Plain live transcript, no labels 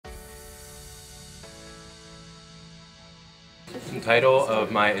The title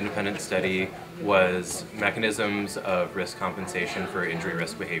of my independent study was Mechanisms of Risk Compensation for Injury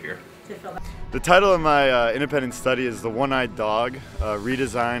Risk Behavior. The title of my independent study is The One-Eyed Dog, a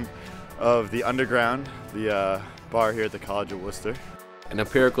redesign of the Underground, the bar here at the College of Wooster. An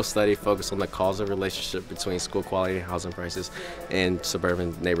empirical study focused on the causal relationship between school quality and housing prices in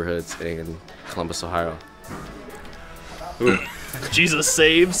suburban neighborhoods in Columbus, Ohio. Ooh. Jesus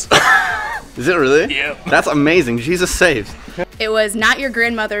saves. Is it really? Yeah. That's amazing. Jesus saves. It was Not Your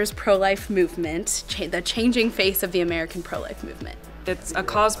Grandmother's pro-life movement, the changing face of the American pro-life movement. It's a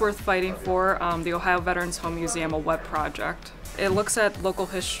cause worth fighting for, the Ohio Veterans Home Museum, a web project. It looks at local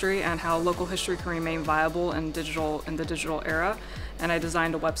history and how local history can remain viable in the digital era, and I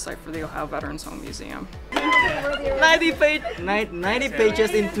designed a website for the Ohio Veterans Home Museum. 90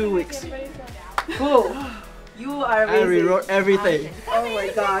 pages in 2 weeks. Cool. You are amazing. I rewrote everything. Oh my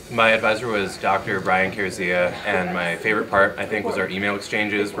god. My advisor was Dr. Brian Kerzia, and my favorite part, I think, was our email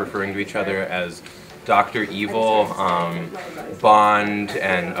exchanges referring to each other as Dr. Evil, Bond,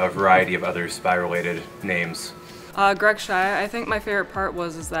 and a variety of other spy-related names. Greg Shai, I think my favorite part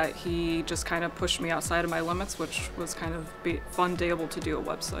was that he just kind of pushed me outside of my limits, which was kind of fun to be able to do a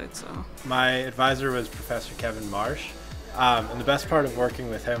website. So my advisor was Professor Kevin Marsh, and the best part of working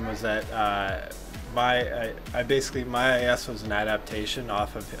with him was that my IS was an adaptation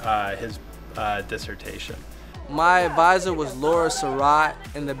off of his dissertation. My advisor was Laura Surratt,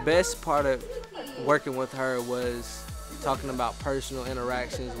 and the best part of working with her was talking about personal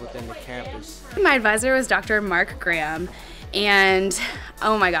interactions within the campus. My advisor was Dr. Mark Graham, and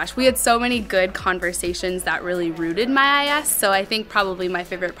oh my gosh, we had so many good conversations that really rooted my IS, so I think probably my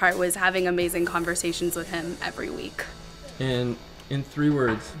favorite part was having amazing conversations with him every week. And in 3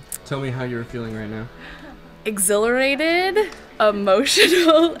 words, tell me how you're feeling right now. Exhilarated,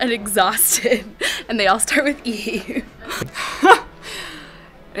 emotional, and exhausted, and they all start with E.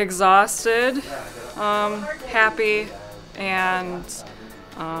 Exhausted, happy, and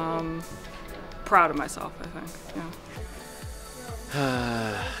proud of myself, I think.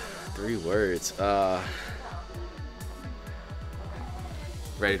 Yeah. 3 words.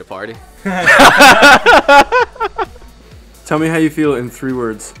 Ready to party? Tell me how you feel in 3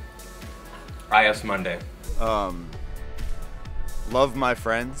 words. IS Monday. Love my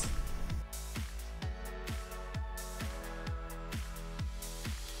friends.